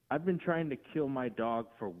I've been trying to kill my dog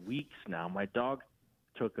for weeks now. My dog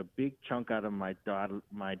took a big chunk out of my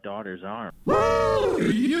daughter's arm. Whoa, are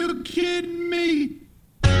you kidding me?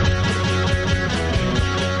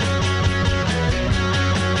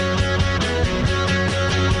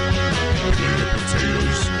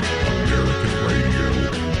 Potatoes, American radio,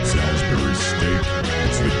 Salisbury steak.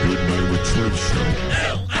 It's the Good Night with Triv show.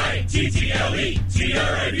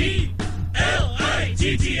 L-I-T-T-L-E-T-R-I-V.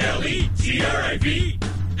 L-I-T-T-L-E-T-R-I-V.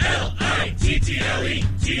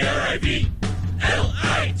 L-I-T-T-L-E-T-R-I-V.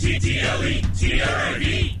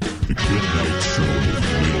 L-I-T-T-L-E-T-R-I-V. The Good Night Show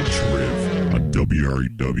with Little Triv on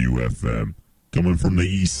WREW-FM. Coming from the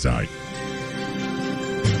east side.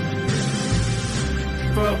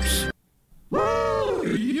 Folks. Whoa, are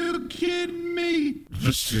you kidding me?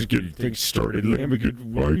 Just to get things started,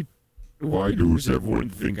 Lamigan, why does everyone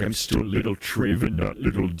think I'm still Little Triv and not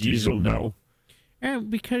Little Diesel now?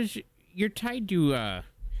 Because you're tied to,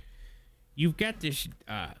 you've got this,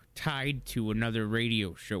 tied to another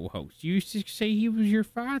radio show host. You used to say he was your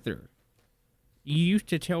father. You used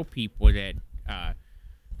to tell people that,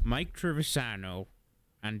 Mike Trevisano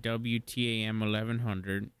on WTAM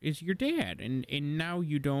 1100 is your dad, and now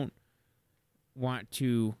you don't want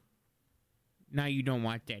that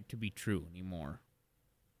to be true anymore.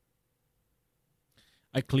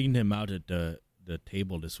 I cleaned him out at the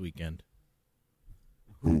table this weekend.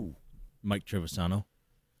 Who? Mike Trevisano.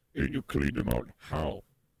 And you cleaned him out how?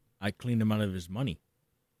 I cleaned him out of his money.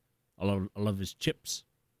 All of his chips.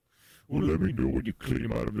 Well, let me know when you clean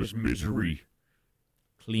him out of his misery.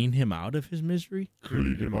 Clean him out of his misery?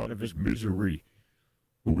 Clean him out of his misery.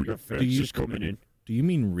 Well, we got faxes coming in. Do you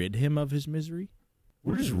mean rid him of his misery?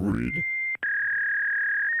 What is rid?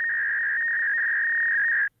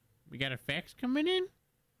 We got a fax coming in?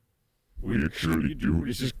 We actually do.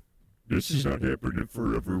 This is not happening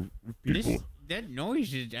forever, people. That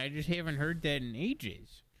noise is, I just haven't heard that in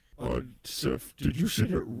ages. Seth, did you say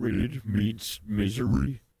that rid means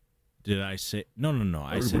misery? Did I say... No.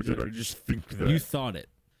 I said... Did I just think that? You thought it.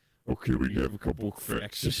 Okay, we have a couple of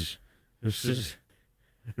faxes. This is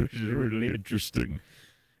really interesting.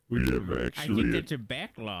 We have actually... I think that's a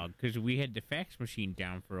backlog, because we had the fax machine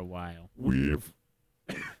down for a while. We have...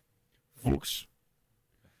 Folks,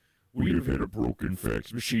 we have had a broken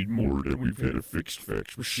fax machine more than we've had a fixed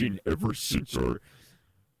fax machine ever since our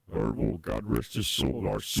well, God rest his soul,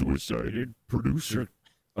 our suicided producer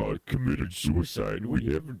committed suicide. We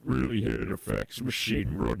haven't really had a fax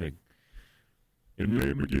machine running. And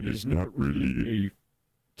Lamigan is not really a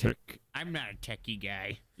tech... I'm not a techie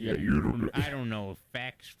guy. Yeah, you don't know. I don't know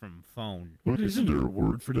fax from phone. But isn't there a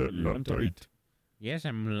word for that, Luntite? Yes,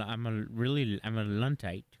 I'm a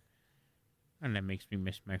Luntite. And that makes me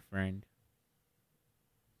miss my friend.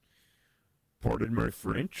 Pardon my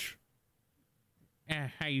French?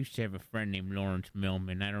 I used to have a friend named Lawrence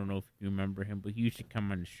Millman. I don't know if you remember him, but he used to come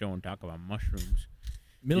on the show and talk about mushrooms.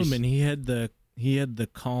 Millman, he had the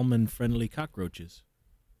calm and friendly cockroaches.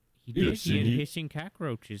 He did. Yes, he had hissing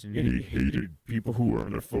cockroaches. And he hated people who were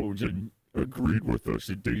on their phones and agreed with us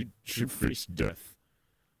that they should face death.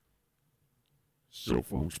 Cell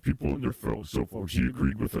phones, people on their cell phones, he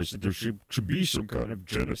agreed with us that there should be some kind of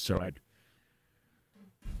genocide.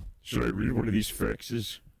 Should I read one of these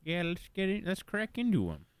faxes? Yeah, let's get it. Let's crack into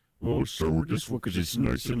them. Well, start with this one because it's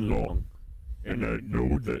nice and long. And I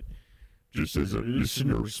know that just as a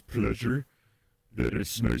listener's pleasure, that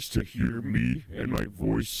it's nice to hear me and my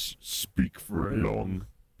voice speak for a long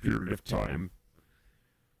period of time.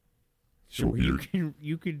 So here...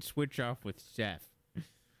 You can switch off with Seth.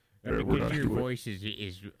 Because your voice is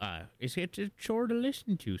it's a chore to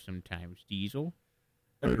listen to sometimes, Diesel.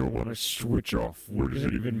 I don't want to switch off. What does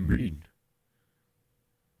it even mean?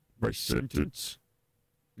 My sentence?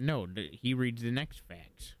 No, he reads the next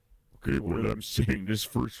fax. Okay, well, I'm saying this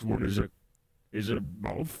first one is a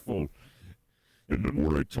mouthful. And the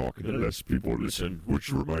more I talk, the less people listen.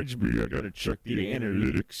 Which reminds me, I gotta check the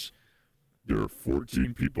analytics. There are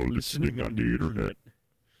 14 people listening on the internet.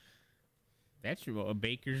 That's a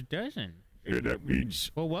baker's dozen. And that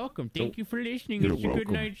means... Well, welcome. Thank you for listening. It's a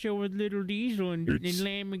Good Night Show with Little Diesel and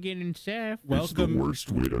Lamigan and Seth. Welcome. It's the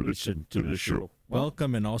worst way to listen to the show.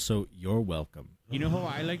 Welcome, and also, you're welcome. You know how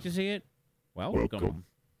I like to say it? Welcome.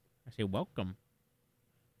 I say welcome.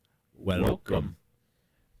 Welcome.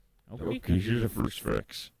 Okay, here's the first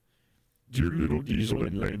fax. Dear Little Diesel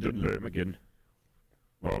and Landon Lamigan.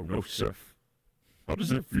 Oh, no, Seth. How does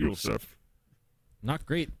that feel, Seth? Not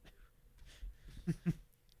great.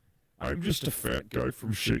 I'm just a fat guy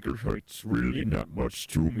from Shaker Heights, really not much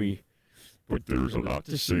to me. But there's a lot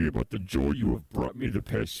to say about the joy you have brought me the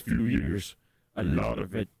past few years. A lot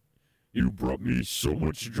of it. You brought me so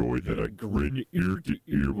much joy that I grin ear to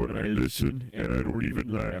ear when I listen, and I don't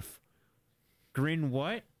even laugh. Grin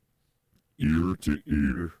what? Ear to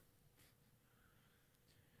ear.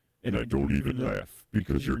 And I don't even laugh,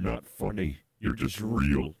 because you're not funny. You're just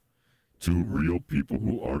real. Two real people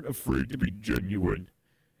who aren't afraid to be genuine.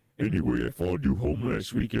 Anyway, I followed you home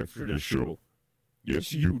last week after the show.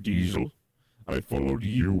 Yes, you, Diesel. I followed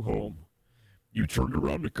you home. You turned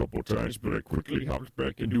around a couple times, but I quickly hopped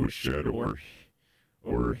back into a shadow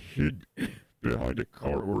or hid behind a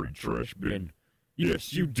car or a trash bin.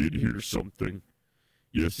 Yes, you did hear something.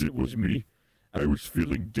 Yes, it was me. I was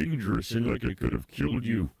feeling dangerous and like I could have killed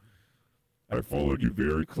you. I followed you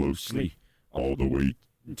very closely, all the way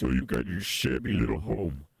until you got your shabby little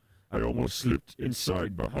home. I almost slipped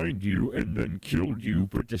inside behind you and then killed you,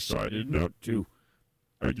 but decided not to.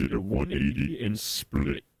 I did a 180 and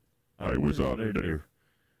split. I was out of there.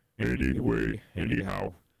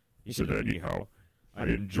 Anyhow, I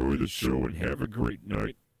enjoy the show and have a great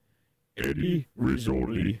night. Eddie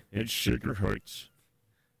Rizzoli at Shaker Heights.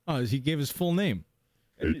 Oh, he gave his full name.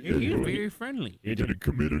 You're very friendly. He didn't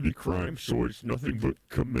commit any crime, so it's nothing but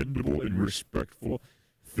commendable and respectful.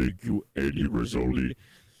 Thank you, Eddie Rizzoli,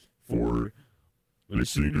 for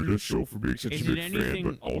listening to the show, for being such a big fan,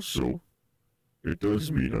 but also, it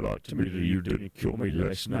does mean a lot to me that you didn't kill me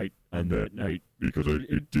last night and that night, because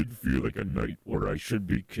it did feel like a night where I should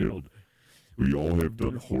be killed. We all have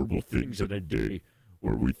done horrible things in a day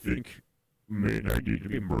where we think, man, I need to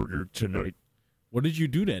be murdered tonight. What did you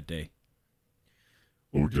do that day?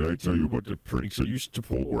 Oh, did I tell you about the pranks I used to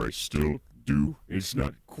pull, or I still do? It's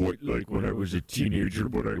not quite like when I was a teenager,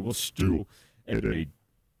 but I will still, at a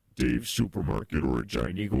Dave's supermarket or a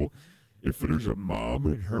Giant Eagle, if there's a mom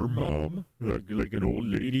and her mom, like an old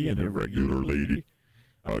lady and a regular lady,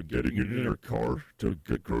 getting into their car to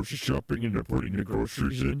get grocery shopping and they're putting the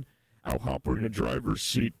groceries in, I'll hop in the driver's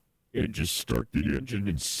seat and just start the engine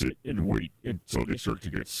and sit and wait until they start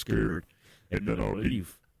to get scared, and then I'll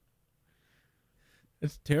leave.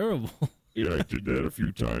 That's terrible. Yeah, I did that a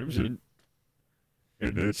few times, and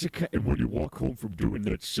that's and when you walk home from doing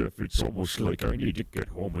that stuff, it's almost like I need to get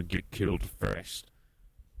home and get killed fast.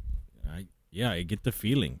 I get the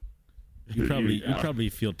feeling. You probably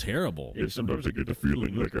feel terrible. Yeah, sometimes I get the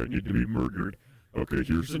feeling like I need to be murdered. Okay,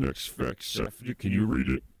 here's the next fact, Seth. Can you read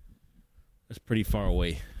it? That's pretty far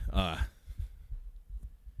away.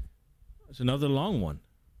 It's another long one.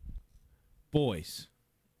 Boys,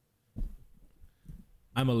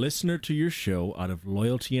 I'm a listener to your show out of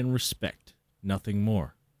loyalty and respect, nothing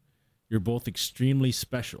more. You're both extremely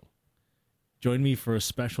special. Join me for a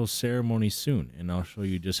special ceremony soon, and I'll show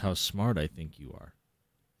you just how smart I think you are.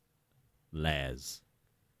 Laz.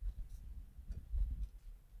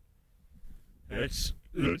 That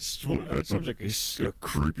sounds like a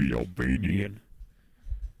creepy Albanian.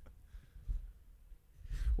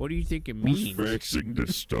 What do you think it means? Who's faxing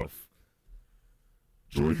this stuff?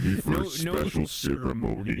 Join me for a special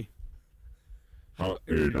ceremony.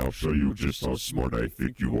 And I'll show you just how smart I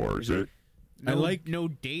think you are. Is that? No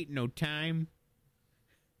date, no time.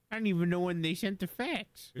 I don't even know when they sent the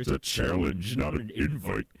fax. It's a challenge, not an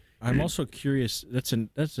invite. I'm also curious. That's an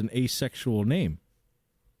asexual name.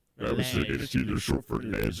 I was thinking it's either short for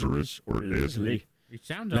Lazarus or Leslie. It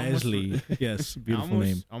sounds Leslie. Yes, beautiful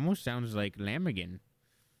name. Almost sounds like Lamigan.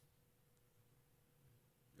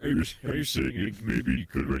 Are you saying it maybe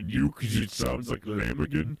could have been you because it sounds like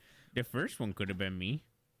Lamigan? The first one could have been me.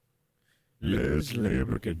 Les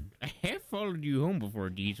Lamigan. I have followed you home before,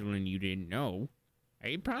 Diesel, and you didn't know.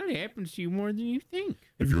 It probably happens to you more than you think.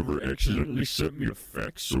 Have you ever accidentally sent me a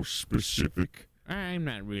fax so specific? I'm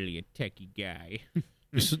not really a techie guy.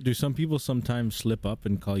 Do some people sometimes slip up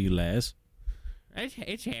and call you Laz?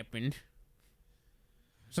 It's happened.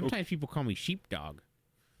 Sometimes people call me Sheepdog.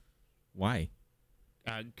 Why?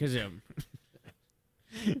 Because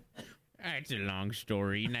it's a long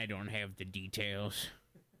story, and I don't have the details.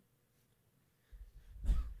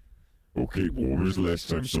 Okay, well, when was the last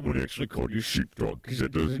time someone actually called you Sheepdog? Because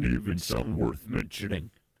that doesn't even sound worth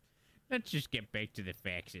mentioning. Let's just get back to the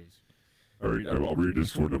faxes. All right, I'll read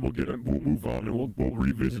this one, and we'll move on, and we'll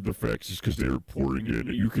revisit the faxes because they're pouring in,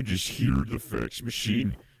 and you can just hear the fax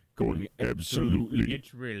machine going absolutely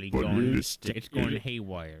It's really ballistic. It's going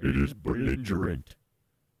haywire. It is belligerent.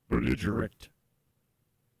 Belligerent.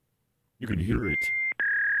 You can hear it.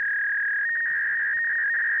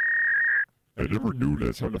 I never knew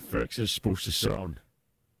that's how the fax is supposed to sound.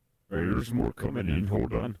 All right, there's more coming in.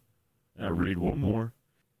 Hold on. I'll read one more.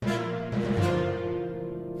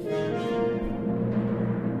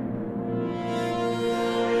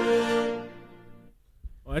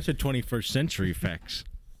 Well, that's a 21st century fax.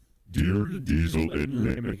 Dear Diesel and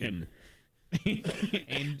Lamigan.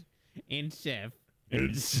 and Seth.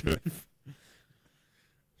 And Seth.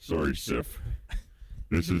 Sorry, Seth.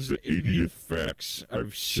 This is the 80th fax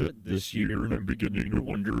I've said this year, and I'm beginning to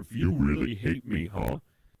wonder if you really hate me, huh?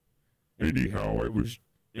 Anyhow, I was...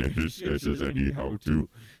 And it says anyhow, too.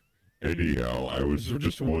 Anyhow, I was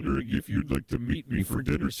just wondering if you'd like to meet me for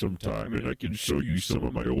dinner sometime, and I can show you some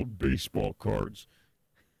of my old baseball cards.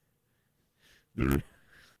 They're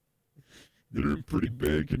in pretty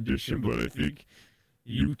bad condition, but I think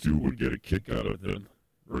you two would get a kick out of them.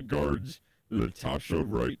 Regards, Latasha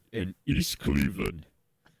Wright in East Cleveland.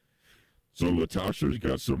 So Latasha's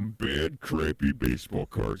got some bad, crappy baseball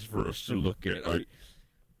cards for us to look at.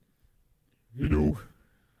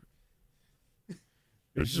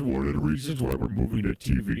 This is one of the reasons why we're moving to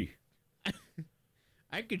TV.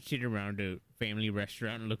 I could sit around a family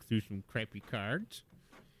restaurant and look through some crappy cards.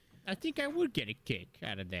 I think I would get a kick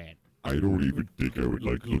out of that. I don't even think I would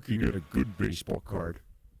like looking at a good baseball card.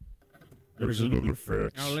 There's another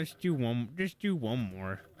fax. Oh, let's do one. Just do one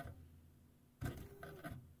more.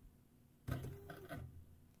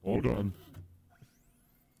 Hold on.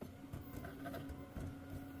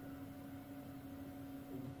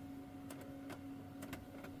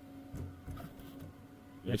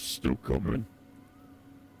 It's still coming.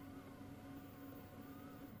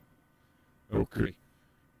 Okay.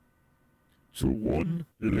 To one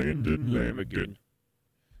Landon Lamigan.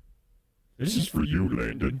 This is for you,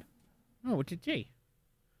 Landon. Oh, what's it say?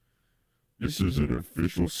 This is an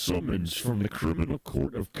official summons from the criminal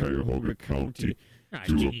court of Cuyahoga County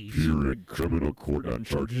to appear in criminal court on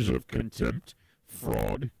charges of contempt,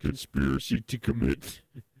 fraud, conspiracy to commit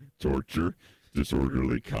torture,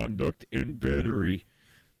 disorderly conduct, and battery.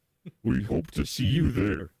 We hope to see you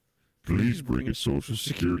there. Please bring a social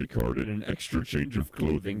security card and an extra change of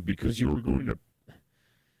clothing because you're going to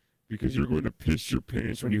piss your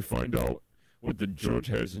pants when you find out what the judge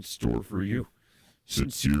has in store for you.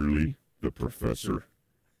 Sincerely, the professor.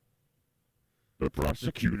 The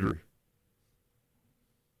prosecutor.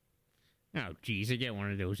 Oh, geez, I get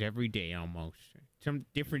one of those every day almost. Some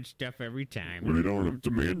different stuff every time. Well, they aren't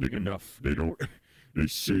demanding enough. They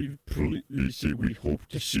say we hope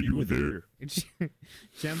to see you there. It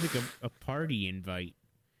sounds like a party invite.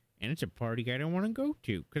 And it's a party I don't want to go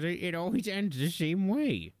to. Because it always ends the same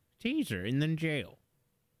way. Taser and then jail.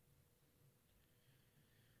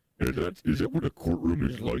 And is that what a courtroom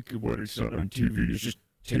is like when it's not on TV? It's just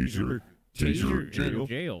taser, jail. And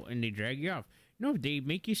jail. And they drag you off. No, they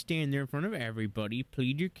make you stand there in front of everybody,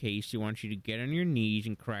 plead your case. They want you to get on your knees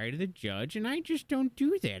and cry to the judge. And I just don't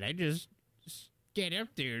do that. I just get up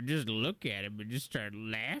there and just look at him and just start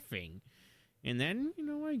laughing. And then,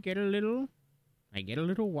 I get a little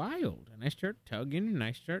wild. And I start tugging and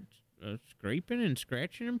I start scraping and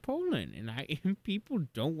scratching and pulling. And people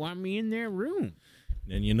don't want me in their room.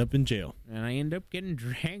 Then you end up in jail. And I end up getting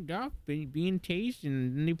dragged off, being tased,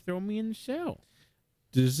 and then they throw me in the cell.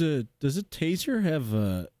 Does a taser have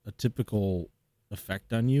a typical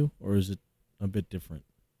effect on you, or is it a bit different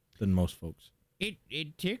than most folks?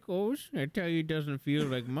 It tickles. I tell you, it doesn't feel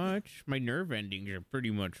like much. My nerve endings are pretty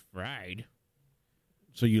much fried.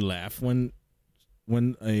 So you laugh when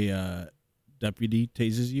a deputy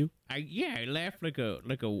tases you? I laugh like a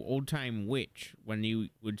old time witch when you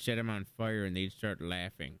would set them on fire and they'd start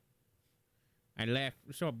laughing. I laugh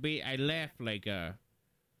like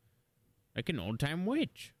an old time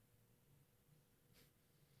witch.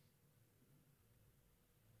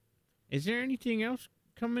 Is there anything else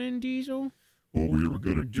coming in, Diesel? Well, we were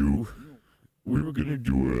gonna do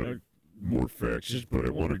more faxes, but I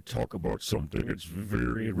want to talk about something that's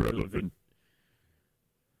very relevant.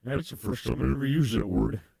 That's the first time I ever used that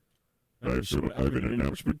word. I have an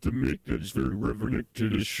announcement to make that is very relevant to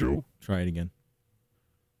this show. Try it again.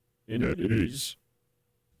 And that it is.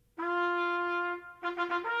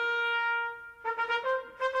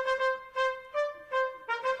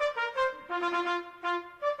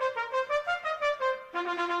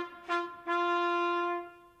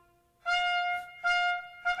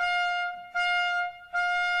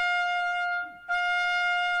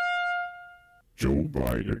 Joe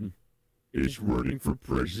Biden is running for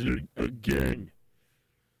president again.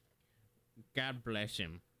 God bless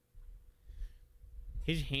him.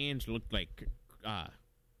 His hands look like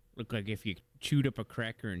if you chewed up a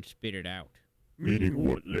cracker and spit it out. Meaning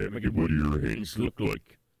what, Lamigan? What do your hands look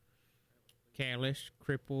like? Calloused,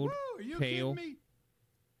 crippled, Are you pale. kidding me?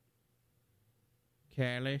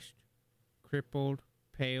 Calloused, crippled,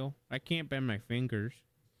 pale. I can't bend my fingers.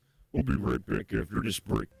 We'll be right back after this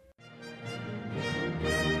break.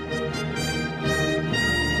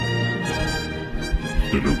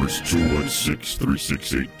 The number's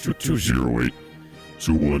 216-368-2208.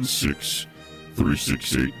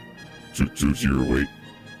 216-368-2208.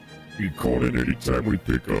 You can call in anytime we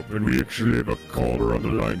pick up, and we actually have a caller on the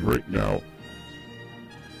line right now.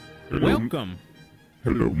 Hello, Welcome.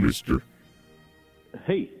 Hello, mister.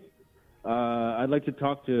 Hey, I'd like to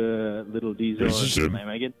talk to Little Diesel. This is him. Am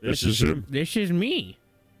I get- This is him. This is me.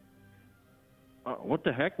 What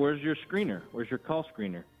the heck? Where's your screener? Where's your call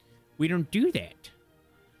screener? We don't do that.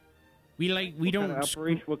 We What don't kind of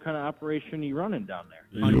operation? What kind of operation are you running down there?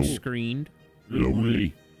 unscreened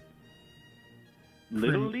Lonely.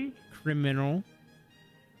 Little League? criminal.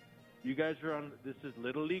 You guys are on. This is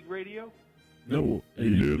Little League Radio. No,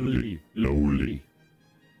 lowly.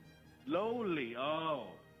 Lowly. Oh,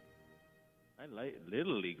 I like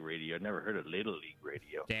Little League Radio. I never heard of Little League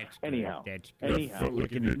Radio. That's good. Anyhow. That's good. That felt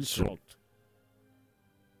like an insult.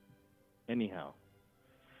 Anyhow,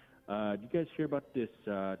 did you guys hear about this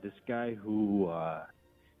guy who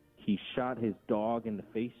he shot his dog in the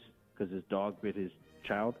face because his dog bit his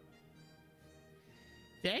child?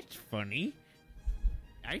 That's funny.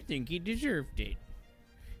 I think he deserved it.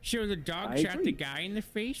 So the dog I shot agree. the guy in the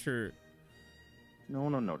face, or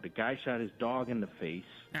No. The guy shot his dog in the face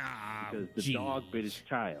because the dog bit his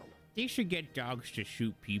child. They should get dogs to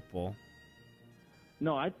shoot people.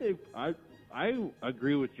 No, I think I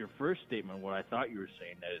agree with your first statement. What I thought you were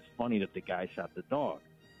saying, that it's funny that the guy shot the dog.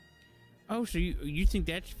 Oh, so you think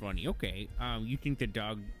that's funny? Okay. You think the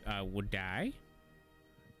dog would die?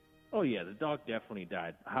 Oh yeah, the dog definitely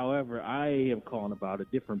died. However, I am calling about a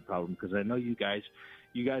different problem because I know you guys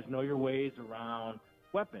know your ways around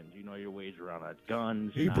weapons. You know your ways around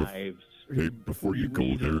guns, Hey, knives. Hey, before you go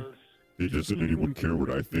there, needles. hey, doesn't anyone care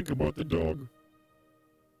what I think about the dog?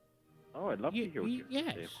 Oh, I'd love to hear what you have to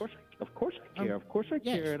say. yes. Of course I care. Of course I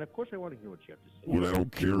yes. care, and of course I want to hear what you have to say. Well, I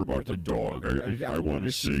don't care about the dog. I want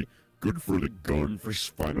to say good for the gun for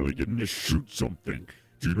finally getting to shoot something.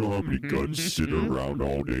 Do you know how many guns sit around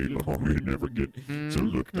all day long and never get to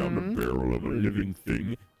look down the barrel of a living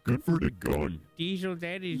thing? Good for the gun. Diesel,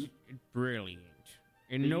 that is brilliant.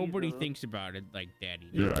 And nobody thinks about it like that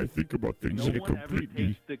either. Yeah, I think about things No in a one ever completely...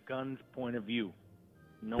 takes the gun's point of view.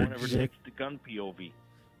 No one ever Exact- takes the gun POV.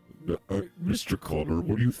 Mr. Caller,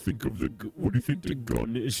 what do you think of what do you think the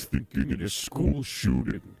gun is thinking in a school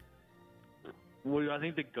shooting? Well, I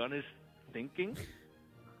think the gun is thinking.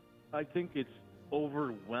 I think it's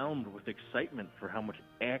overwhelmed with excitement for how much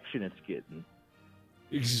action it's getting.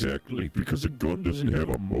 Exactly, because a gun doesn't have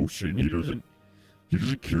emotion. He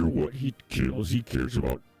doesn't care what he kills. He cares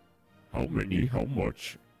about how many, how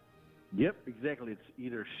much. Yep, exactly. It's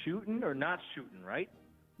either shooting or not shooting, right?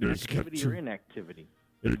 It's got Activity to- or inactivity.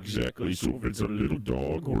 Exactly. So if it's a little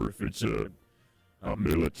dog or if it's a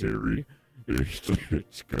military,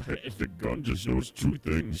 the gun just knows two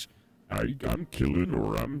things: I'm killing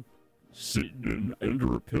or I'm sitting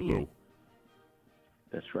under a pillow.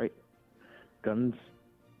 That's right. Guns.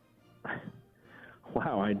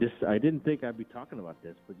 Wow, I didn't think I'd be talking about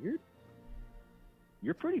this, but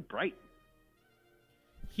you're pretty bright.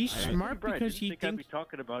 He's smart Bright. because I he didn't think I'd be thinks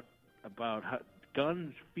talking about how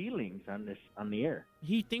guns' feelings on the air.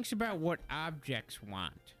 he thinks about what objects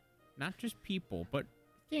want, not just people, but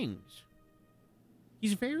things.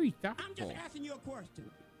 He's very thoughtful. I'm just asking you a question.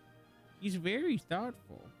 He's very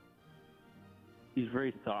thoughtful. He's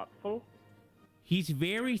very thoughtful. He's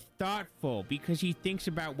very thoughtful because he thinks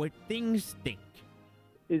about what things think.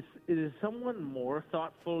 Is someone more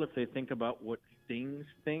thoughtful if they think about what things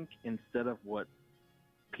think instead of what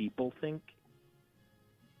people think?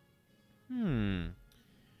 I'm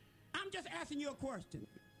just asking you a question.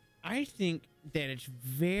 I think that it's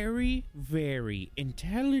very, very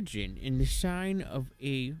intelligent in the sign of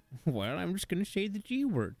I'm just going to say the G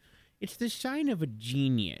word. It's the sign of a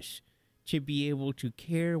genius to be able to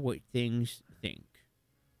care what things think.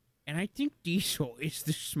 And I think Diesel is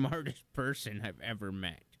the smartest person I've ever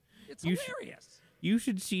met. It's You hilarious. You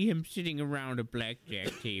should see him sitting around a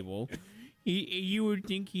blackjack table. You would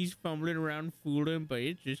think he's fumbling around fooling, but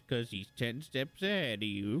it's just because he's 10 steps ahead of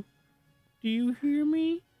you. Do you hear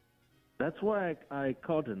me? That's why I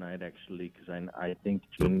called tonight, actually, because I think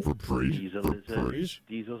For praise,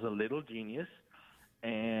 Diesel's a little genius.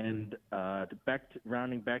 And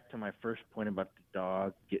rounding back to my first point about the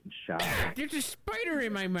dog getting shot. There's a spider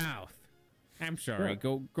in my mouth. I'm sorry. Yeah.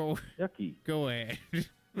 Go Yucky. go ahead.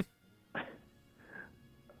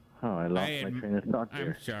 Oh, I lost my train of thought I'm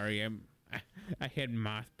there. sorry. I had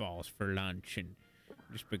mothballs for lunch and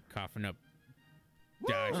just been coughing up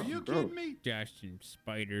dust, Are you kidding me? dust and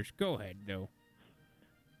spiders. Go ahead though.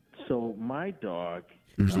 So my dog.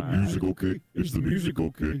 Is the music okay? Is the music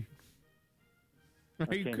okay?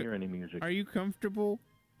 I can't hear any music. Are you comfortable?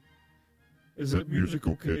 Is that music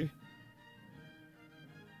okay?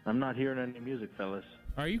 I'm not hearing any music, fellas.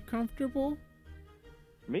 Are you comfortable?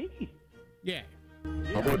 Me? Yeah.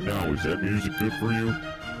 How about now? Is that music good for you?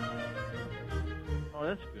 Oh,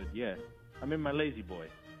 that's good, yeah. I'm in my lazy boy.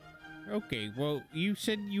 Okay, well, you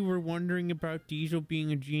said you were wondering about Diesel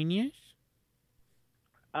being a genius?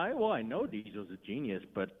 I know Diesel's a genius,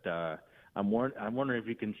 but I'm wondering if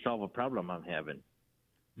you can solve a problem I'm having.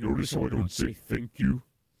 Notice how I don't say thank you?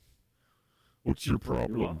 What's your You're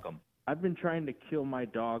problem? welcome. I've been trying to kill my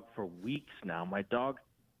dog for weeks now. My dog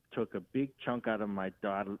took a big chunk out of my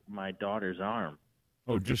daughter's arm.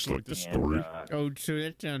 Oh, just like the And, story. Oh, so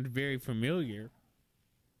that sounds very familiar.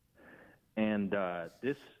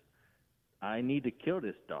 I need to kill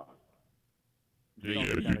this dog. Yeah,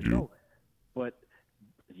 Something's you gotta do. go. But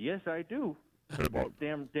yes, I do. How about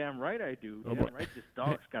Damn right I do. How Damn about- right this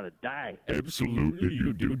dog's got to die. absolutely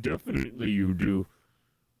you do? Definitely you do.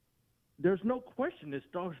 There's no question this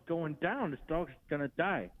dog's going down. This dog's going to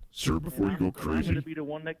die. Sir, before you go I'm going crazy, to be the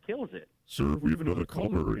one that kills it. sir, we have another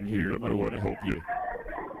caller in here. I might want to help you.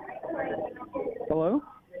 Hello?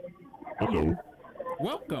 Hello?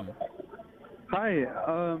 Welcome. Hi.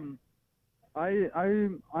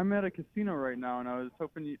 I'm at a casino right now, and I was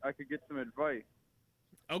hoping I could get some advice.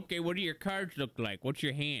 Okay, what do your cards look like? What's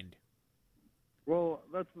your hand? Well,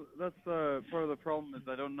 that's part of the problem is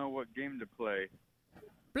I don't know what game to play.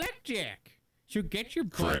 Blackjack. So get your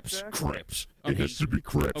butt. Craps, craps. It Okay. has to be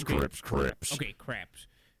craps, Okay. craps. Okay, craps.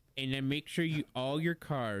 And then make sure all your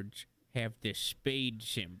cards have the spade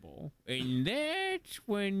symbol, and that's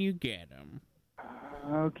when you get them.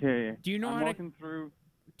 Okay. Do you know I'm how to- walking through.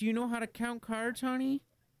 Do you know how to count cards, honey?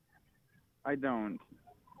 I don't.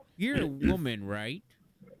 You're a woman, right?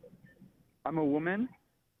 I'm a woman.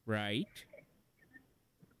 Right.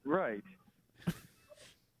 Right.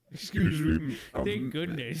 Excuse me. Thank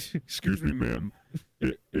goodness. Excuse me, ma'am.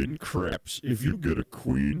 In craps, if you get a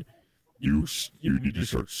queen, you need to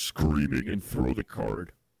start screaming and throw the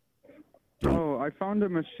card. Don't- Oh, I found a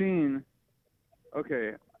machine.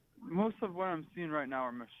 Okay. Most of what I'm seeing right now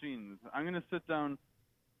are machines. I'm gonna sit down.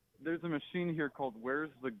 There's a machine here called Where's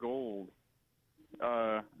the Gold?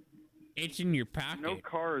 It's in your pocket. No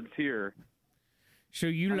cards here. So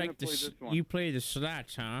you I'm like gonna play this one. you play the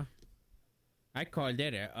slots, huh? I call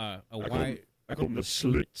that a I call wide. them the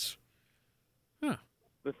slits. Huh.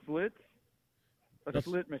 The slits? A That's-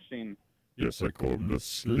 slit machine. Yes, I call them the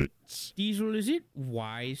slits. Diesel, is it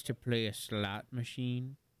wise to play a slot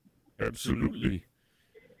machine? Absolutely.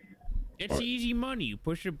 It's easy money. You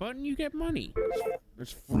push a button, you get money.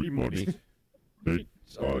 It's free money. Hey,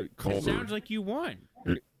 caller. It sounds like you won.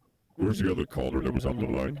 Hey, where's the other caller that was on the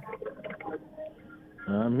line?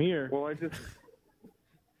 I'm here. Well, I just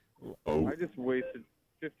Oh, wasted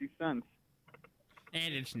 50 cents.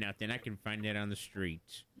 And it's nothing. I can find that on the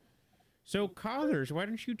streets. So, callers, why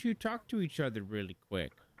don't you two talk to each other really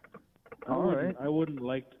quick? I wouldn't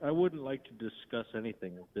like to discuss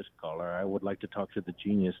anything with this caller. I would like to talk to the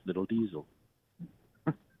genius Little Diesel.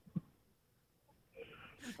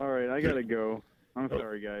 All right, I gotta go. I'm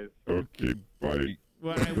sorry, guys. okay, bye.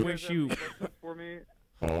 Well, I Do you wish guys have you. any questions for me?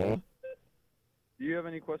 Huh? Do you have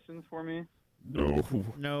any questions for me? No.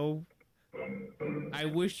 No. I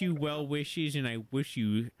wish you well wishes, and I wish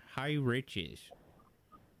you high riches.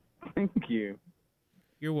 Thank you.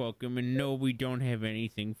 You're welcome, and no, we don't have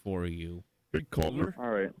anything for you. Hey, caller. All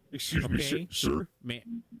right. Excuse me, Okay. sir.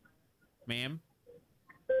 Ma'am?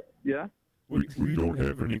 Yeah? We don't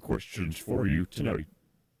have any questions for you tonight.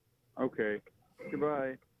 Okay.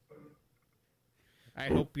 Goodbye. I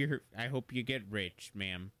hope you get rich,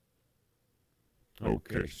 ma'am.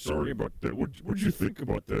 Okay, sorry about that. What'd you think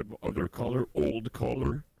about that other caller, old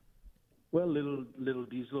caller? Well, little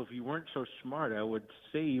Diesel, if you weren't so smart, I would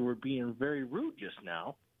say you were being very rude just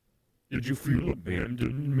now. Did you feel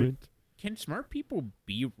abandonment? Can smart people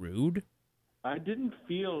be rude? I didn't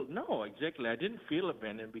feel exactly. I didn't feel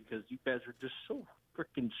abandoned because you guys are just so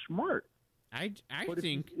freaking smart. I But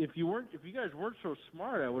think if you guys weren't so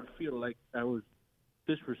smart, I would feel like I was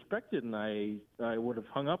disrespected, and I would have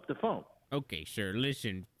hung up the phone. Okay, sir,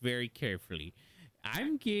 listen very carefully.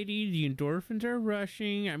 I'm giddy, the endorphins are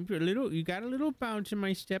rushing, you got a little bounce in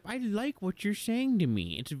my step. I like what you're saying to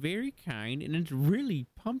me. It's very kind, and it's really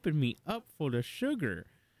pumping me up full of sugar.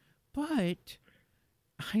 But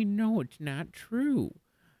I know it's not true.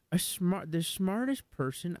 The smartest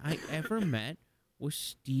person I ever met was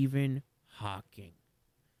Stephen Hawking.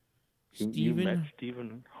 You met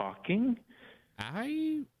Stephen Hawking?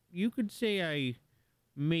 You could say I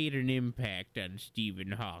made an impact on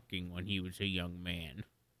Stephen Hawking when he was a young man.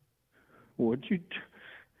 What'd you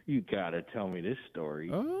You gotta tell me this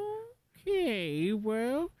story. Okay,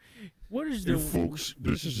 well, what is Hey, the folks,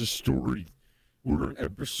 this is a story. We're on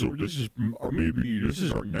episode. This is our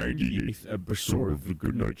 98th episode of the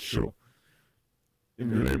Goodnight Show.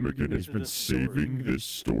 And Lamigan has been saving this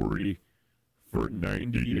story for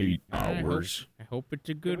 98 hours. I hope it's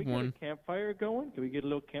a Can good we get one. a campfire going? Can we get a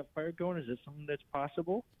little campfire going? Is this something that's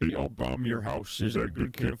possible? Hey, I'll bomb your house. Is that a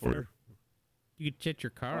good campfire? You could set your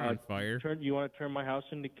car on fire. You want to turn my house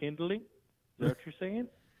into kindling? Is that what you're saying?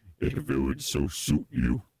 If it would so suit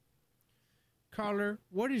you. Caller,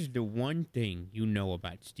 what is the one thing you know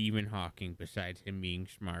about Stephen Hawking besides him being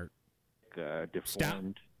smart? Deformed. Stop.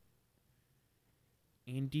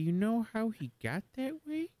 And do you know how he got that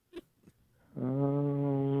way?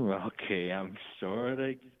 Oh, okay. I'm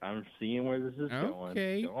seeing where this is going.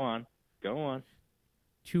 Okay. Go on.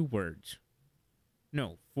 2 words.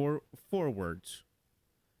 No, 4 words.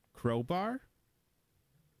 Crowbar?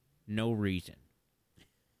 No reason.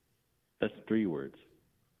 That's 3 words.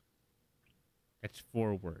 That's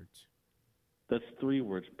 4 words. That's 3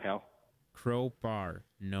 words, pal. Crowbar,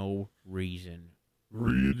 no reason.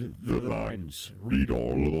 Read the lines. Read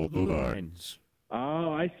all of the lines.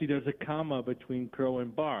 Oh, I see. There's a comma between crow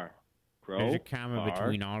and bar. Crow. There's a comma bar,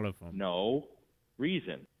 between all of them. No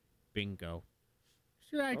reason. Bingo.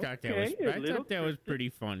 So I thought Okay, a little that was cryptic. pretty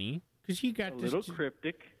funny because he A got little to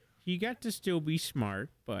cryptic. he got to still be smart,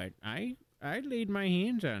 but I laid my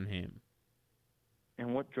hands on him.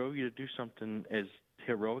 And what drove you to do something as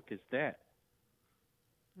heroic as that?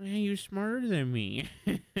 Hey, you're smarter than me.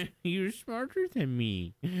 You're smarter than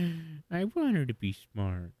me. I want her to be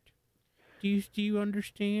smart. Do you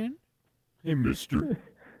understand? Hey, mister.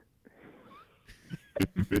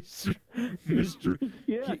 Mister.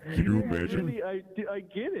 Yeah. Can you imagine? Really, I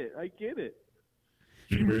get it.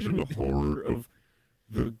 Can you imagine the horror of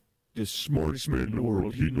the smartest man in the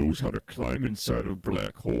world? He knows how to climb inside of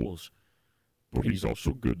black holes, but he's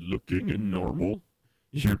also good looking and normal.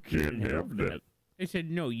 You can't have that. I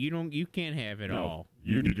said no. You can't have it all.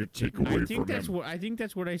 You need to take away I think from that's him.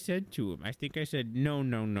 what I said to him. I think I said no.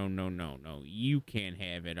 You can't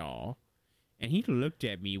have it all. And he looked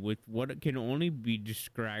at me with what can only be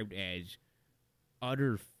described as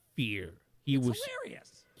utter fear. He was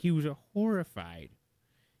hilarious. He was horrified.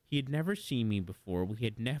 He had never seen me before. We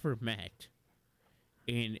had never met.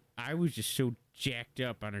 And I was just so jacked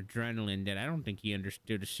up on adrenaline that I don't think he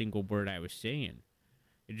understood a single word I was saying.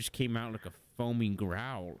 It just came out like a foaming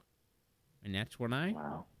growl. And that's when I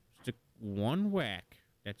Wow. took one whack.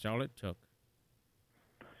 That's all it took.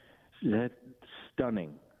 That's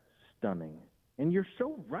stunning. And you're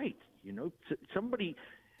so right. You know, somebody.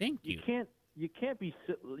 Thank you. You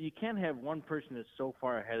can't have one person that's so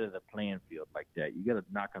far ahead of the playing field like that. You got to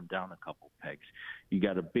knock them down a couple pegs. You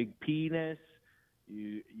got a big penis,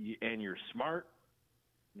 and you're smart.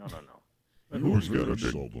 No. Who's got a big...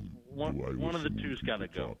 Seldom One- do I one of the listen when two's gotta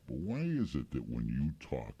people go. talk, but why is it that when you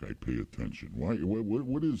talk, I pay attention? Why?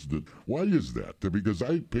 What is that? Why is that? Because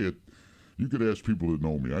I pay it. You could ask people that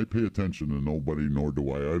know me. I pay attention to nobody, nor do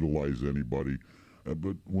I idolize anybody.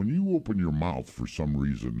 But when you open your mouth for some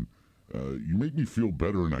reason, you make me feel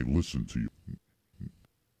better, and I listen to you.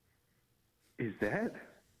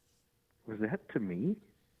 Was that to me?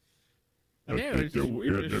 I Yeah, think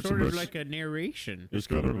it's that's sort a of like a narration. It's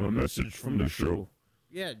kind of a message from the show.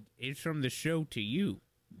 Yeah, it's from the show to you.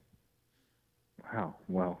 Wow.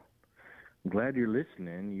 Well, I'm glad you're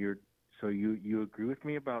listening. You agree with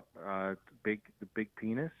me about the big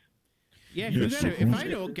penis? Yeah, Yes, if I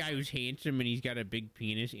know a guy who's handsome and he's got a big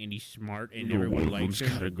penis and he's smart and No, one everyone of likes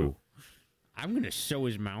them's him, gotta go. I'm gonna sew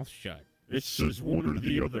his mouth shut. It says one or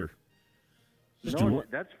the other. Just do No, it.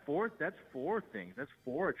 that's four things. That's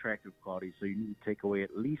 4 attractive qualities. So you need to take away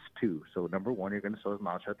at least 2. So number 1, you're going to sew his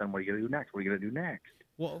mouth shut. Then what are you going to do next? What are you going to do next?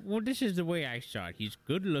 Well, this is the way I saw it. He's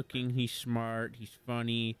good looking, he's smart, he's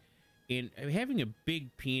funny, and having a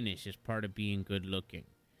big penis is part of being good looking.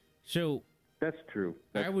 So That's true.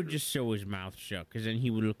 I would just sew his mouth shut because then he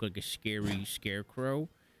would look like a scary scarecrow,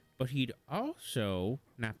 but he'd also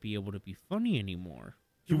not be able to be funny anymore.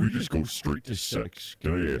 Can we just go straight to sex?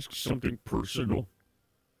 Can I ask something personal?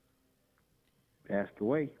 ask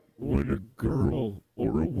away. When a girl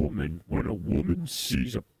or a woman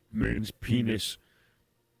sees a man's penis,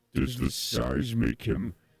 does the size make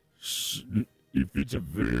him, if it's a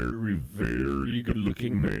very, very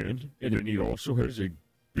good-looking man, and then he also has a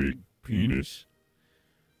big penis,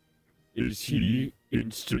 is he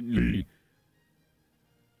instantly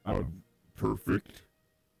perfect?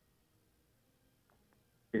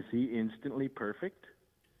 Is he instantly perfect?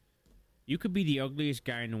 You could be the ugliest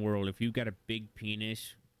guy in the world. If you've got a big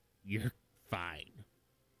penis, you're fine.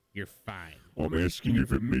 you're fine. I'm asking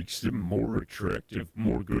if it makes them more attractive,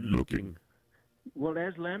 more good looking. Well,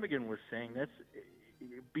 as Lamigan was saying,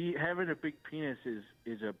 having a big penis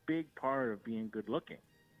is a big part of being good looking,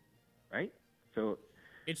 right? So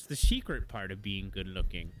It's the secret part of being good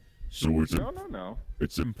looking. So it's no.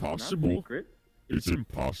 It's Not impossible. secret. It's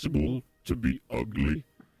impossible to be ugly.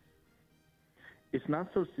 It's not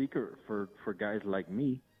so secret for guys like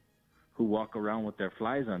me who walk around with their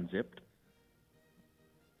flies unzipped.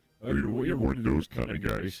 You're one of those kind of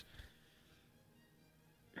guys.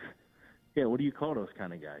 Yeah, what do you call those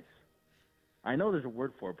kind of guys? I know there's a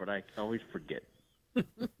word for it, but I always forget.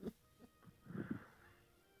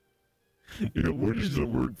 What is the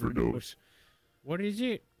word for those? What is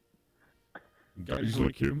it? Guys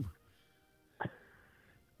like him.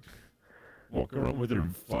 Walk around with their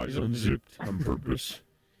flies unzipped on purpose.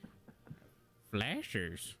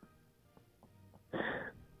 Flashers.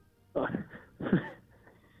 That's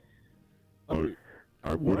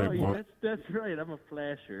right. I'm a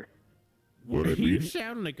flasher. What I You mean,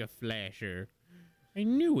 sound like a flasher. I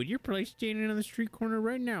knew it. You're probably standing on the street corner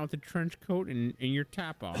right now with a trench coat and your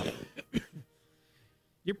top off.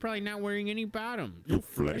 You're probably not wearing any bottoms.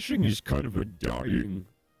 flashing is kind of a dying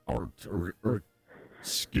art or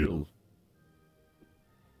skill.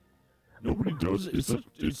 Nobody does it.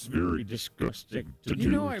 It's very disgusting to do.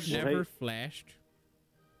 You know I've Well, never hey. flashed.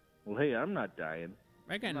 Well, hey, I'm not dying.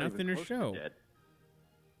 I got I'm not nothing even to close show. dead.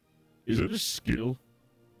 Is it a skill?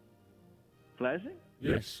 Flashing?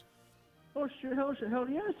 Yes. Oh, sure. Hell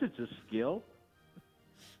yes, it's a skill.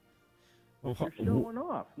 Well, You're showing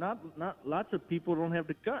off. Not lots of people don't have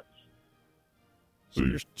the guts. so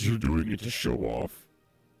you're doing it to show off?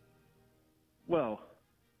 Well,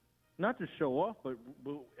 not to show off, but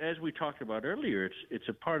as we talked about earlier, it's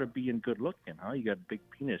a part of being good looking. Huh? You got a big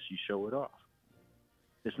penis, you show it off.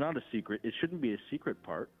 It's not a secret. It shouldn't be a secret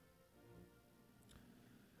part.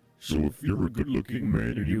 So if you're a good-looking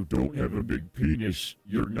man and you don't have a big penis,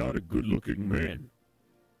 you're not a good-looking man.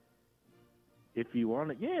 If you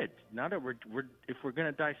want it, yeah. Now that if we're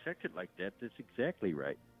gonna dissect it like that, that's exactly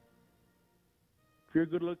right. If you're a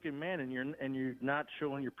good-looking man and you're not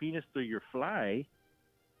showing your penis through your fly,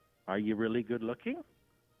 are you really good-looking?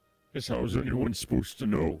 Because how is anyone supposed to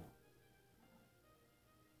know?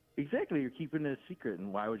 Exactly. You're keeping it a secret,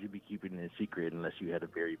 and why would you be keeping it a secret unless you had a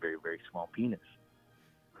very, very, very small penis?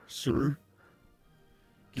 Sir,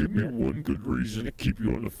 give me one good reason to keep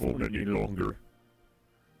you on the phone any longer.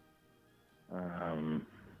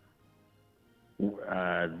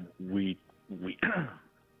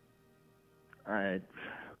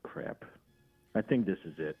 Crap. I think this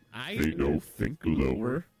is it. They don't think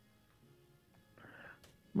lower.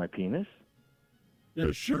 My penis?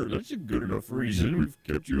 Yeah, sure, that's a good enough reason. We've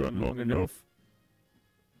kept you on long enough.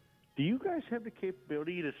 Do you guys have the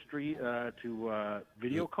capability to stream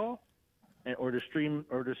video call, or to stream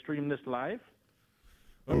this live?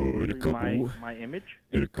 Oh, in a couple my image.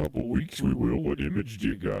 In a couple weeks we will. What image do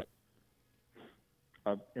you got?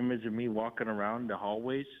 An image of me walking around the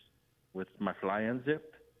hallways with my fly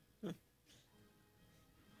unzipped.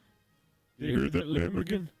 You heard that,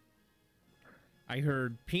 Lamigan? I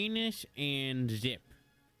heard penis and zip.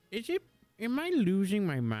 Am I losing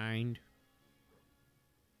my mind?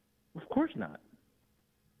 Of course not.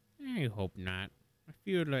 I hope not. I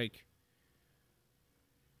feel like...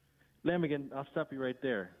 Lamigan, I'll stop you right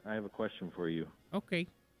there. I have a question for you. Okay.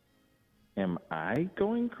 Am I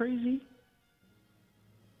going crazy?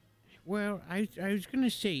 Well, I was going to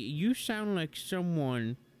say, you sound like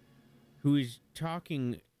someone who is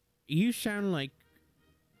talking... You sound like...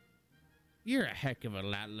 You're a heck of a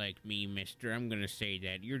lot like me, mister. I'm going to say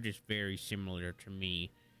that. You're just very similar to me.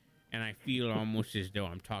 And I feel almost as though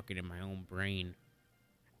I'm talking in my own brain.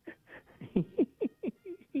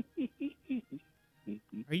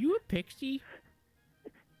 Are you a pixie?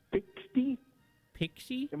 Pixie?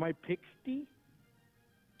 Pixie? Am I pixie?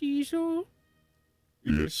 Diesel?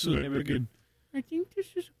 Yes, Lamigan. I think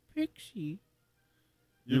this is a pixie.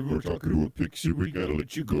 Yeah, we're talking to a pixie. We gotta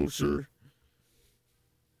let you go, sir.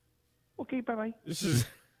 Okay, bye-bye. This is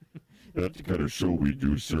not the kind of show we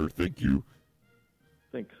do, sir. Thank you.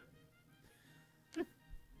 Thanks.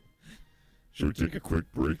 Should we take a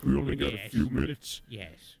quick break? We only got a few minutes.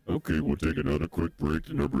 Yes. Okay, we'll take another quick break.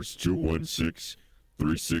 The number's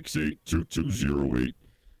 216-368-2208.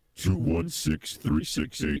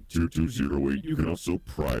 216-368-2208. You can also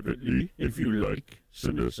privately, if you like,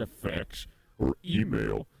 send us a fax or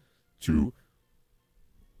email to...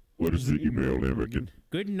 What is the email, Lamigan?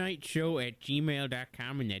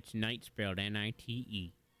 Goodnightshow@gmail.com, and that's night spelled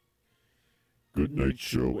Nite.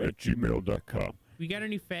 Goodnightshow@gmail.com. We got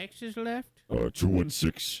any faxes left?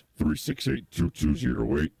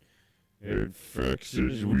 216-368-2208. And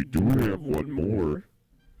faxes, we do have one more.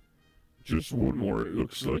 Just one more. It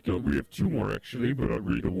looks like we have two more, actually, but I'll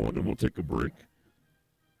read one and we'll take a break.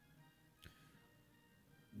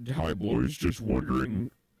 Hi, boys. Just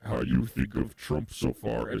wondering how you think of Trump so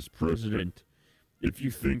far as president. If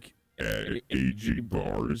you think A.G.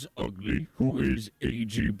 Barr is ugly, who is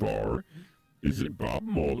A.G. Barr? Is it Bob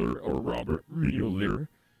Mueller or Robert Mueller?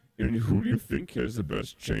 And who do you think has the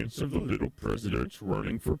best chance of the little presidents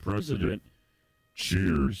running for president?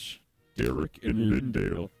 Cheers, Derek and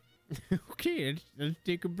Lindale. Okay, let's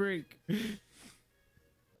take a break.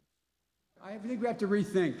 I think we have to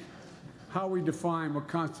rethink how we define what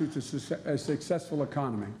constitutes a successful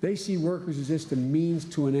economy. They see workers as just a means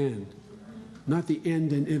to an end, not the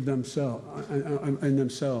end in themselves.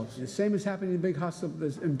 The same is happening in big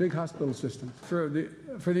hospital systems. For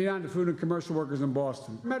the United Food and Commercial Workers in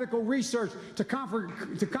Boston. Medical research to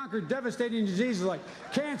conquer devastating diseases like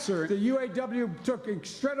cancer. The UAW took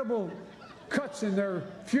incredible cuts in their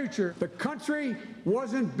future. The country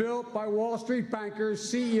wasn't built by Wall Street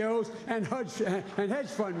bankers, CEOs, and hedge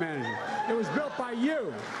fund managers. It was built by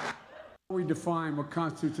you. We define what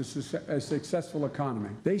constitutes a successful economy.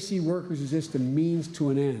 They see workers as just a means to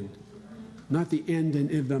an end, not the end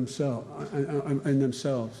in themselves.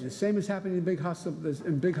 The same is happening in big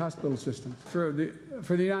hospital systems. For the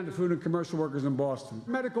United Food and Commercial Workers in Boston.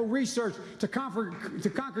 Medical research to conquer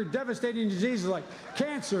devastating diseases like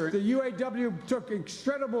cancer. The UAW took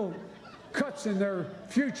incredible cuts in their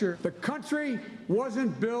future. The country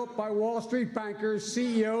wasn't built by Wall Street bankers,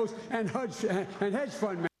 CEOs, and hedge fund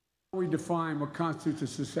managers. We define what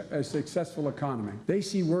constitutes a successful economy. They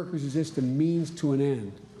see workers as just a means to an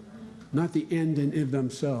end, not the end in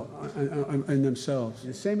themselves.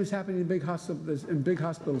 The same is happening in big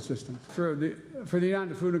hospital systems. For the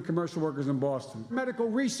United Food and Commercial Workers in Boston. Medical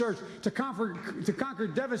research to conquer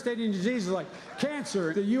devastating diseases like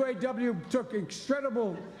cancer. The UAW took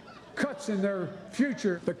incredible cuts in their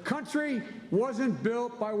future. The country wasn't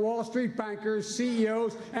built by Wall Street bankers,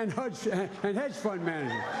 CEOs, and hedge fund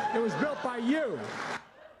managers. It was built by you.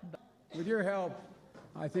 With your help,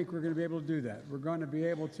 I think we're going to be able to do that. We're going to be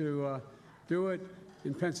able to do it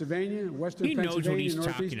in Pennsylvania, Western Pennsylvania,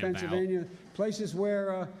 Northeast Pennsylvania, places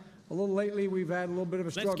where a little lately we've had a little bit of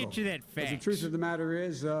a struggle. Let's get you that fact. But the truth of the matter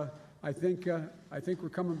is, I think we're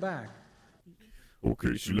coming back.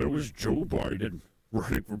 Okay, so that was Joe Biden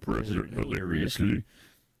running for president hilariously.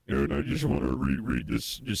 And I just want to reread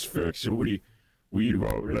this fact that we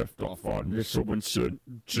left off on. Someone said,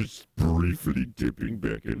 just briefly dipping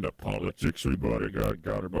back into politics. We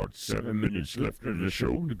got about 7 minutes left in the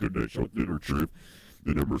show. The Good Night Show Dinner Trip.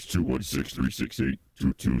 The number's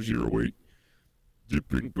 216-368-2208.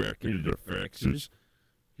 Dipping back into the faxes.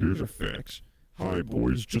 Here's a fax. Hi,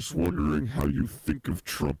 boys. Just wondering how you think of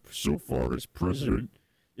Trump so far as president.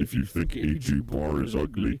 If you think A.G. Barr is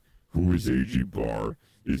ugly, who is A.G. Barr?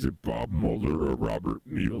 Is it Bob Mueller or Robert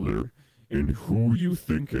Mueller? And who you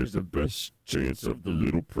think has the best chance of the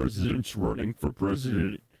little presidents running for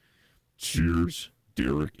president? Cheers,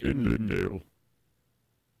 Derek and Lindale.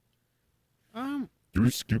 Do we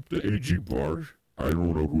skip the A.G. Barr? I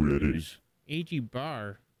don't know who that is. A.G.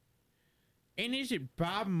 Barr. And is it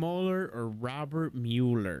Bob Mueller or Robert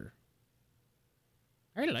Mueller?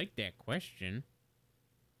 I like that question.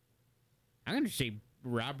 I'm going to say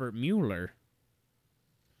Robert Mueller.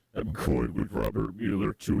 I'm going with Robert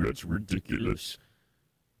Mueller, too. That's ridiculous.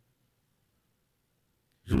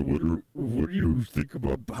 So what do you think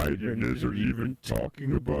about Biden? Is he even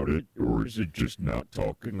talking about it? Or is it just not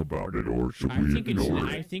talking about it? Or should we ignore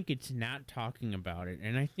it? I think it's not talking about it.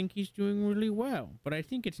 And I think he's doing really well. But I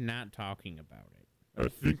think it's not talking about it. I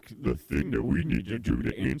think the thing that we need to do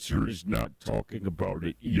to answer is not talking about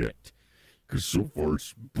it yet. Because so far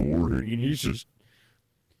it's boring, and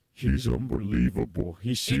he's unbelievable.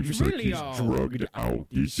 He seems like he's drugged out.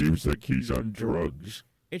 He seems like he's on drugs.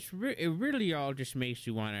 It really all just makes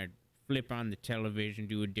you want to flip on the television,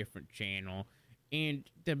 do a different channel. And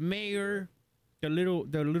the mayor, the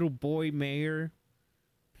little boy mayor,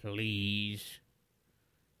 please.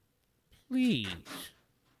 I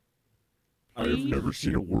have never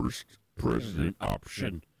seen a worse president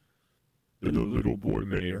option than the little boy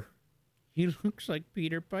mayor. He looks like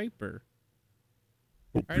Peter Piper.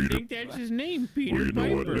 Well, I think that's his name, Peter Piper. Well, you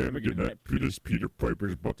know what, Lamigan? This Peter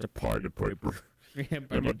Piper's about to pie the Piper. Yeah,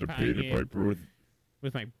 I'm about to pay the Piper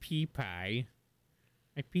with my pea pie.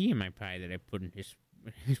 I pee in my pie that I put in his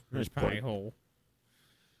pie hole.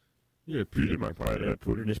 Yeah, pee in my pie that I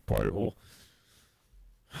put in his pie hole.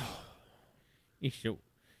 He's so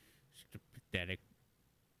pathetic.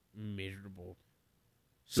 Miserable.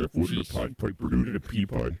 Seth, what did a Jeez. Pied Piper do to the pea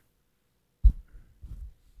pie?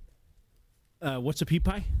 What's a pea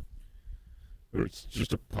pie? It's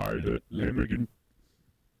just a pie that Lamigan.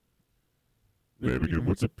 Lamigan,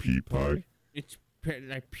 what's a pea pie? It's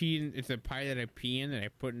I pee in. It's a pie that I pee in that I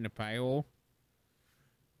put in the pie hole.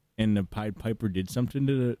 And the Pied Piper did something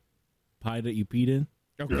to the pie that you peed in?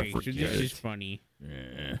 Okay, so forget this is it. funny.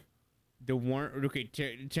 Yeah. The warm. Okay,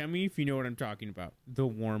 tell me if you know what I'm talking about. The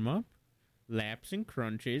warm up, laps and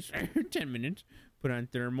crunches, 10 minutes. Put on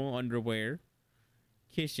thermal underwear.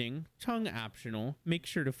 Kissing, tongue optional. Make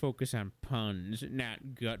sure to focus on puns,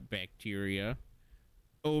 not gut bacteria.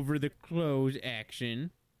 Over the clothes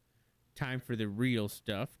action. Time for the real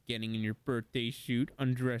stuff. Getting in your birthday suit,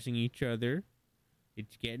 undressing each other.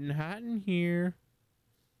 It's getting hot in here.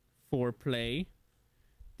 Foreplay.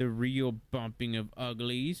 The real bumping of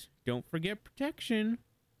uglies. Don't forget protection.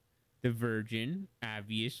 The virgin,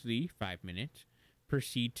 obviously, 5 minutes.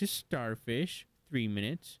 Proceed to starfish, 3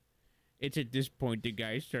 minutes. It's at this point the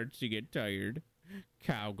guy starts to get tired.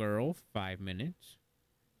 Cowgirl, 5 minutes.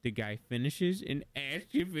 The guy finishes and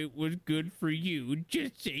asks if it was good for you.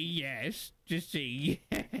 Just say yes. Just say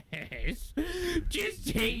yes. Just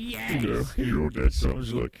say yes. That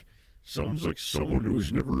sounds like someone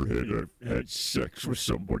who's never had sex with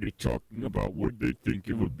somebody talking about what they think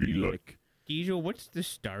it would be like. Diesel, what's the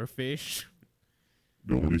starfish?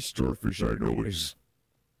 The only starfish I know is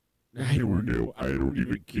I don't know. I don't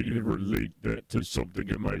even can't even relate that to something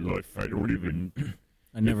in my life. I don't even.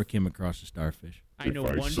 I never came across a starfish. I know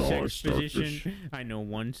If I one saw a sex starfish- position. I know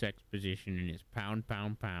one sex position, and it's pound,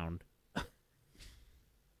 pound, pound.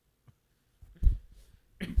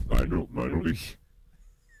 I don't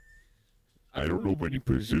know many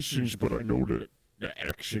positions, but I know that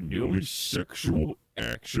the only sexual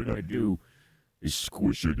action I do is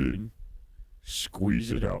squish it in,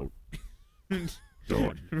 squeeze it out.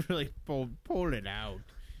 Done. Really pull it out.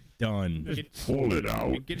 Done. It's- Pull it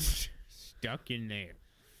out. It gets stuck in there.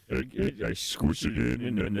 I squish it in,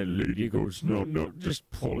 and then the lady goes, no, just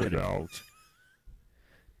pull it out.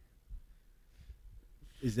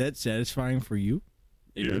 Is that satisfying for you?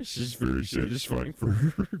 Yes, it's very satisfying for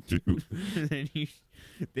her, too.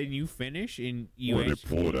 then you finish, and you When I ask,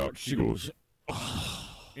 pull it out, she goes,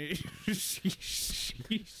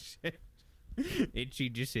 she said, and she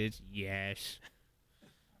just says yes.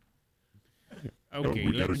 Okay,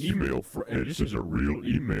 we got let's. an email, and this is a real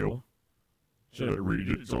email. Should I read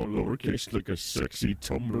it? It's all lowercase, like a sexy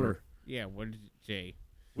Tumblr. Yeah, what does it say?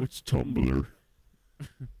 What's Tumblr? I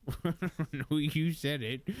don't know. You said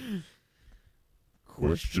it.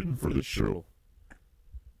 Question for the show.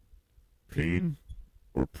 Pain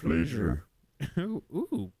or pleasure?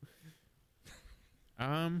 Ooh.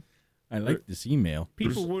 I like this email.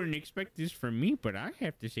 People wouldn't expect this from me, but I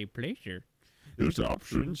have to say pleasure. There's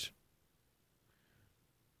options.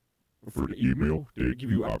 For the email, they give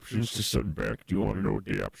you options to send back. Do you want to know what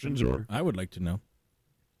the options are? I would like to know.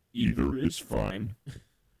 Either is fine.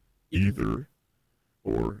 Either.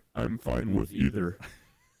 Or I'm fine with either.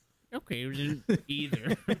 Okay, then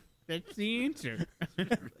either. That's the answer.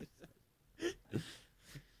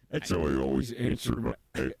 That's how I always answer my,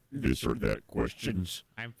 this or that questions.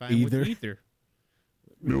 I'm fine Either. with either.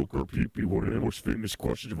 Milk or pee-pee, one of the most famous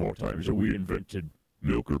questions of all time, that we invented.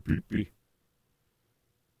 Milk or pee-pee.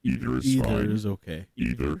 Either is Either fine. is okay.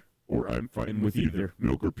 Either, or I'm fine with either.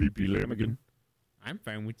 Milk or pee-pee, Lamigan. I'm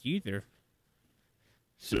fine with either.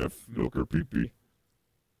 Seth, milk or pee-pee.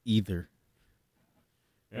 Either.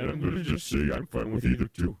 And I'm going to just say I'm fine with either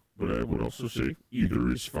too. But I would also say either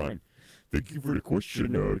is fine. Thank you for the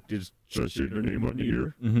question. Should I say their name on the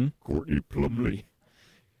air? Mm-hmm. Courtney Plumley.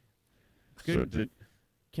 Good. Sent it.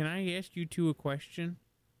 Can I ask you two a question?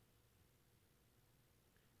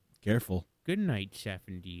 Careful. Good night, Seth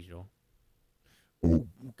and Diesel. Oh,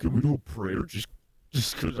 can we do a prayer just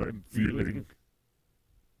because I'm feeling...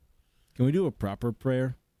 Can we do a proper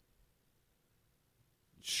prayer?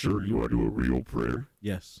 Sure, you want to do a real prayer?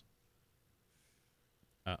 Yes.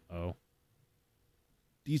 Uh-oh.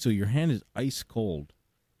 Diesel, your hand is ice cold.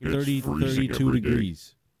 It's 30, freezing 32 every day.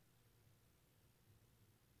 degrees.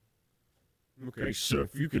 Okay,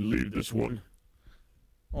 Seth, you can lead this one.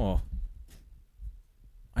 Oh.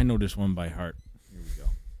 I know this one by heart. Here we go.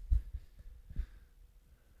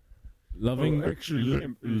 Loving. Oh,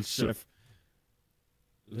 actually, Seth,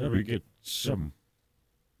 let me get some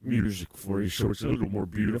music for you so it's a little more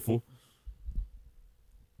beautiful.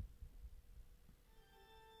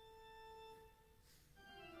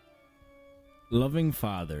 Loving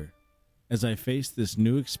Father, as I face this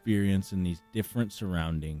new experience in these different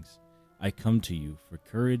surroundings, I come to you for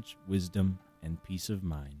courage, wisdom, and peace of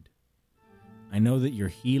mind. I know that your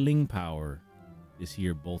healing power is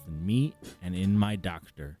here both in me and in my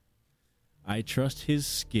doctor. I trust his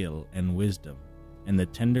skill and wisdom and the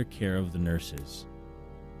tender care of the nurses.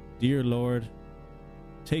 Dear Lord,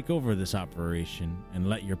 take over this operation and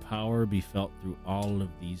let your power be felt through all of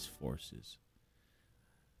these forces.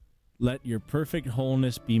 Let your perfect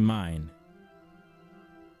wholeness be mine,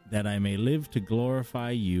 that I may live to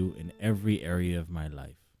glorify you in every area of my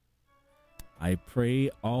life. I pray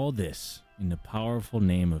all this in the powerful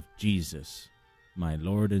name of Jesus, my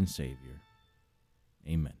Lord and Savior.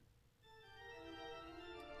 Amen.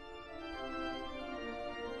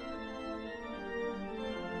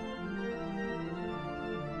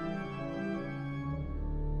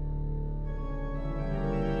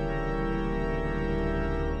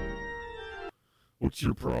 What's your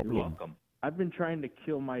You're problem? welcome. I've been trying to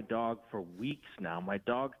kill my dog for weeks now. My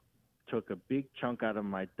dog took a big chunk out of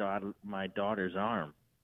my daughter's arm.